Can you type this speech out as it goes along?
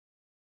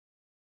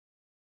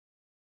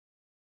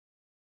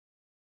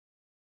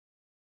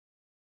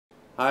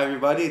Hi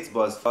everybody, it's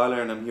Boaz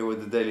Fyler and I'm here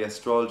with the daily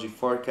astrology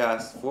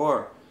forecast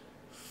for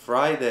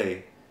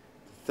Friday,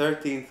 the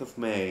 13th of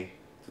May,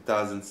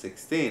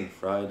 2016.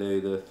 Friday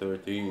the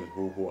 13th,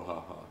 hoo hoo ha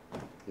ha.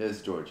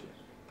 Yes, Georgia.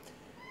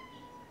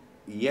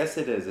 Yes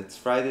it is, it's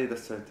Friday the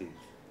 13th.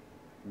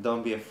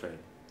 Don't be afraid.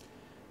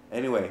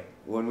 Anyway,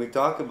 when we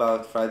talk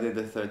about Friday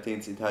the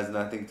 13th, it has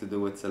nothing to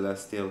do with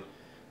celestial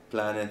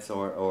planets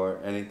or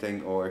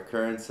anything or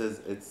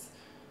occurrences. It's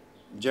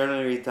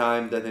generally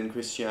time that in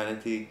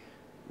Christianity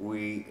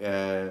we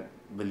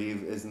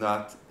believe is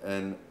not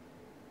an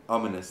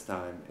ominous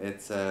time.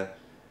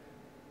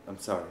 I'm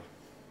sorry,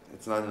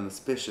 it's not an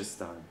auspicious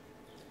time.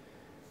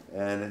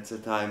 And it's a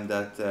time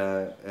that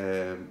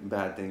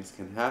bad things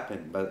can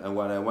happen. But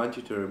what I want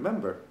you to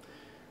remember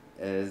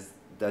is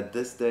that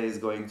this day is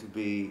going to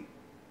be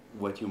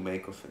what you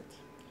make of it.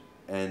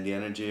 And the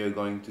energy you're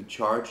going to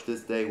charge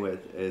this day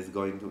with is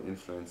going to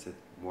influence it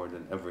more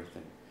than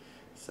everything.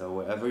 So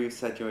wherever you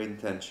set your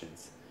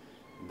intentions,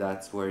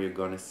 that's where you're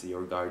going to see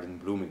your garden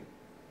blooming.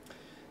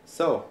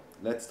 So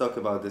let's talk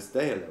about this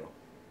day a little.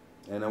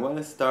 And I want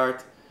to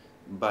start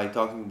by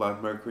talking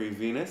about Mercury,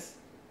 Venus,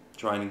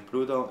 trining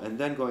Pluto, and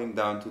then going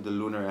down to the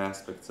lunar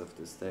aspects of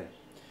this day.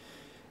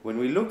 When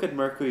we look at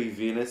Mercury,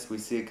 Venus, we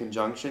see a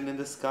conjunction in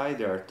the sky.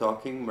 They are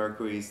talking.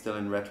 Mercury is still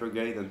in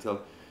retrograde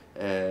until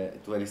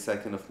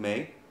 22nd of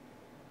May.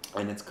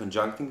 And it's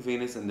conjuncting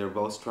Venus and they're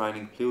both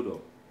trining Pluto.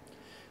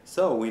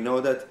 So we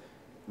know that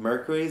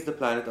Mercury is the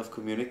planet of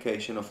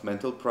communication, of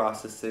mental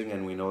processing,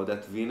 and we know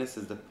that Venus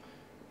is the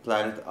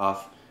planet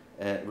of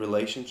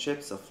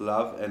relationships, of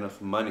love, and of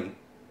money.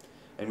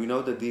 And we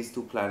know that these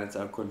two planets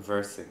are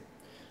conversing.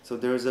 So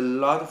there's a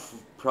lot of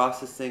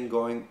processing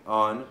going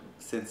on.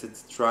 Since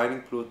it's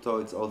trining Pluto,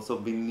 it's also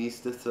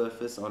beneath the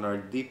surface on our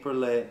deeper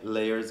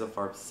layers of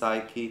our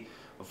psyche,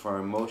 of our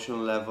emotional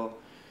level,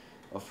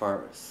 of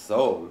our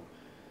soul.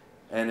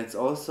 And it's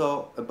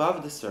also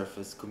above the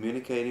surface,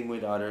 communicating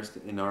with others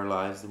in our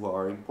lives who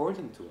are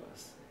important to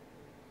us.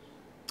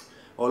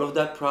 All of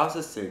that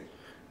processing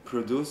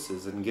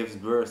produces and gives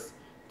birth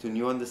to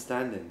new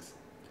understandings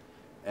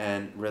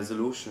and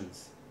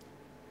resolutions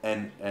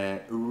and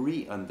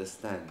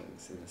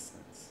re-understandings, in a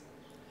sense.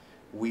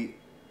 We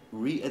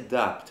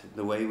readapt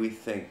the way we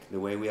think, the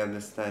way we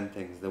understand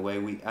things, the way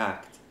we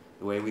act,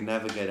 the way we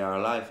navigate our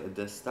life at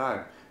this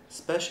time,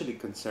 especially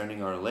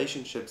concerning our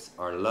relationships,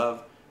 our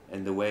love,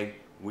 and the way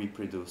we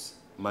produce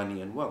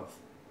money and wealth.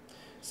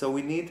 So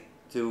we need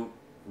to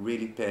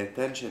really pay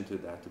attention to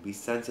that, to be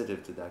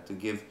sensitive to that, to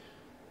give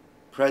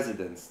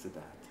precedence to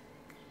that,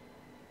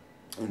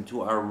 and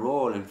to our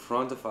role in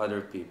front of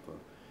other people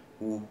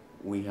who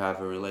we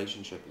have a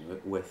relationship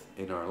with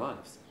in our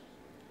lives.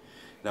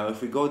 Now,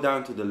 if we go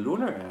down to the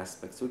lunar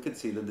aspects, we can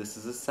see that this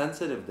is a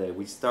sensitive day.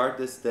 We start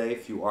this day,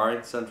 if you are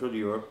in Central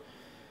Europe,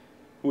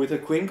 with a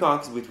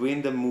quincunx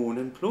between the moon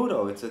and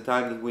Pluto. It's a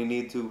time that we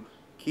need to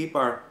keep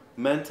our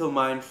mental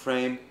mind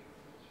frame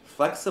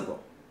flexible.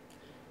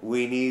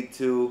 We need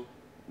to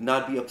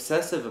not be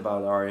obsessive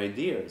about our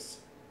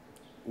ideas.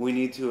 We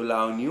need to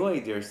allow new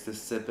ideas to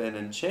sip in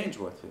and change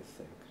what we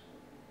think.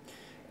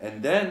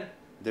 And then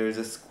there is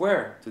a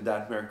square to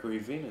that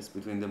Mercury-Venus,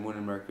 between the moon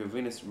and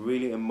Mercury-Venus,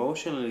 really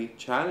emotionally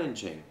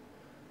challenging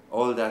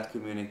all that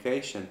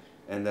communication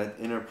and that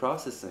inner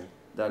processing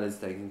that is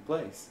taking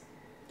place.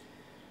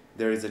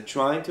 There is a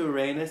trine to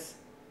Uranus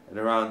at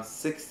around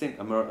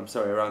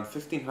around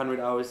 1500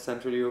 hours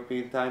Central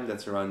European time.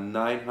 That's around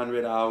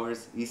 900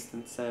 hours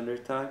Eastern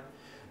Standard Time.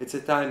 It's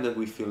a time that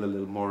we feel a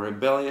little more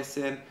rebellious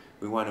in.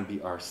 We want to be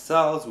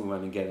ourselves. We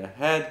want to get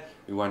ahead.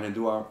 We want to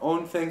do our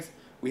own things.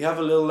 We have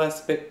a little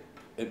less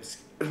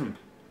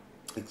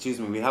excuse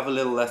me. We have a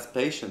little less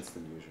patience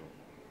than usual.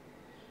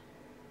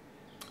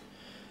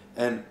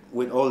 And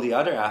with all the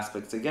other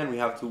aspects, again, we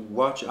have to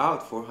watch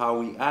out for how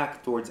we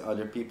act towards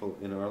other people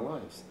in our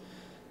lives.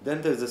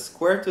 Then there's a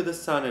square to the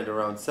sun at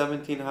around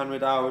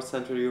 1700 hours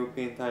Central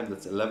European time.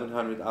 That's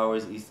 1100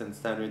 hours Eastern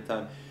Standard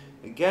Time.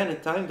 Again, a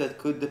time that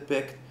could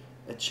depict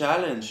a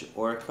challenge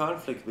or a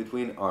conflict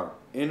between our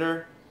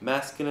inner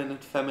masculine and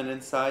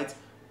feminine sides,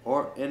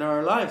 or in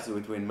our lives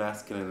between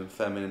masculine and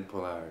feminine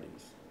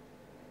polarities.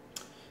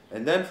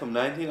 And then from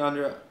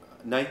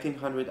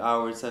 1900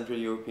 hours Central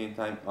European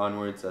time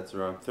onwards, that's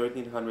around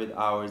 1300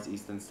 hours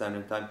Eastern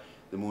Standard Time,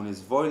 the moon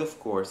is void, of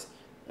course,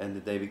 and the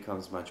day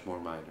becomes much more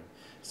minor.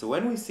 So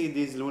when we see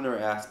these lunar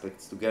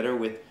aspects together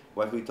with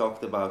what we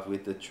talked about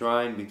with the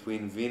trine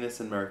between Venus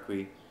and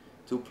Mercury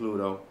to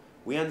Pluto,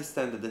 we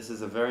understand that this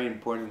is a very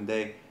important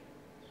day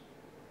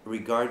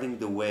regarding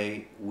the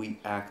way we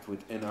act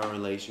within our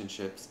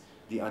relationships,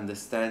 the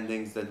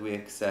understandings that we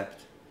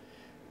accept,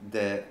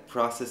 the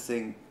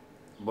processing,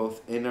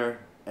 both inner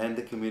and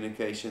the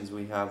communications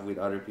we have with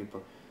other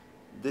people.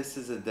 This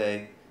is a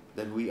day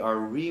that we are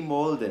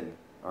remolding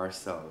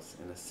ourselves,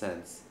 in a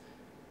sense,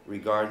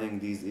 regarding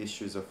these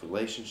issues of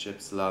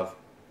relationships, love,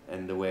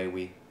 and the way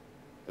we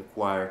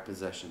acquire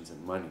possessions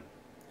and money.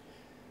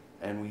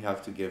 And we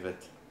have to give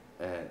it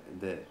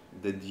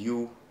the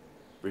due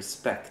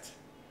respect,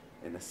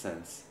 in a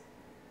sense,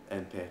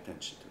 and pay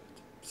attention to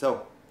it.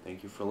 So,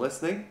 Thank you for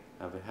listening.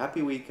 Have a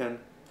happy weekend.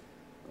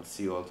 I'll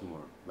see you all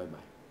tomorrow. Bye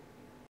bye.